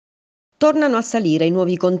Tornano a salire i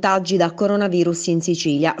nuovi contagi da coronavirus in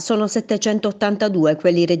Sicilia. Sono 782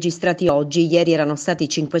 quelli registrati oggi, ieri erano stati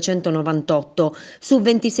 598. Su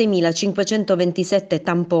 26.527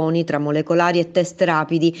 tamponi tra molecolari e test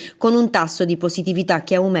rapidi, con un tasso di positività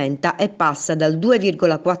che aumenta e passa dal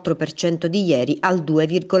 2,4% di ieri al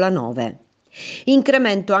 2,9%.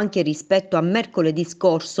 Incremento anche rispetto a mercoledì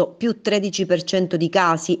scorso, più 13% di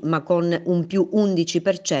casi, ma con un più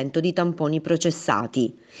 11% di tamponi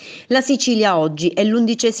processati. La Sicilia oggi è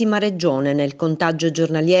l'11ª regione nel contagio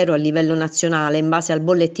giornaliero a livello nazionale in base al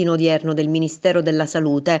bollettino odierno del Ministero della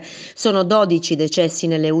Salute. Sono 12 decessi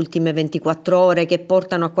nelle ultime 24 ore che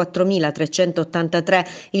portano a 4.383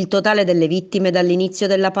 il totale delle vittime dall'inizio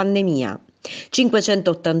della pandemia.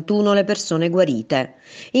 581 le persone guarite.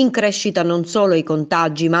 In crescita non solo i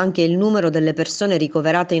contagi, ma anche il numero delle persone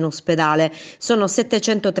ricoverate in ospedale. Sono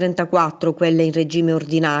 734 quelle in regime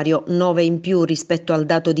ordinario, 9 in più rispetto al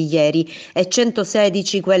dato di ieri, e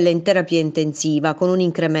 116 quelle in terapia intensiva, con un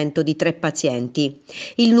incremento di 3 pazienti.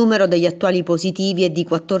 Il numero degli attuali positivi è di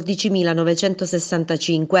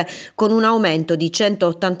 14.965, con un aumento di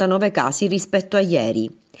 189 casi rispetto a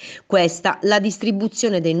ieri. Questa la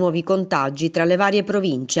distribuzione dei nuovi contagi tra le varie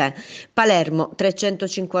province: Palermo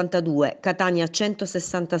 352, Catania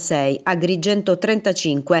 166, Agrigento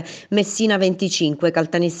 35, Messina 25,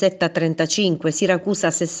 Caltanissetta 35, Siracusa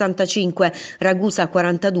 65, Ragusa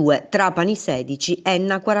 42, Trapani 16,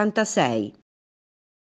 Enna 46.